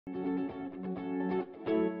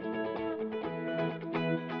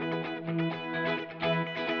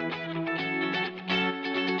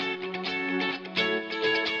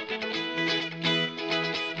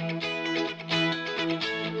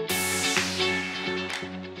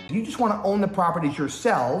Do you just want to own the properties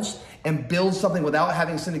yourselves and build something without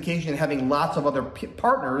having syndication and having lots of other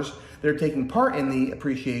partners that are taking part in the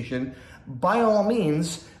appreciation? By all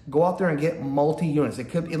means, go out there and get multi-units. It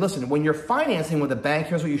could be, listen, when you're financing with a bank,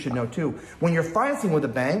 here's what you should know too. When you're financing with a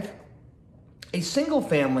bank, a single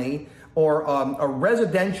family or a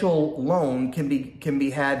residential loan can be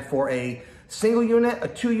had for a single unit, a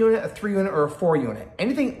 2 unit, a 3 unit, or a 4 unit.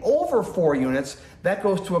 Anything over 4 units, that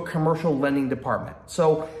goes to a commercial lending department.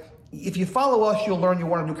 So if you follow us, you'll learn you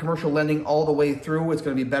want to do commercial lending all the way through. It's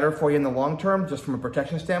going to be better for you in the long term, just from a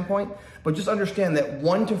protection standpoint. But just understand that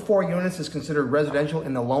 1 to 4 units is considered residential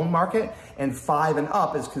in the loan market, and 5 and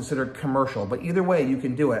up is considered commercial. But either way, you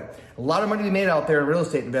can do it. A lot of money to be made out there in real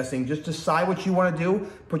estate investing. Just decide what you want to do,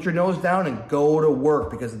 put your nose down, and go to work,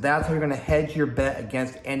 because that's how you're going to hedge your bet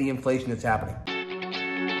against any inflation that's happening.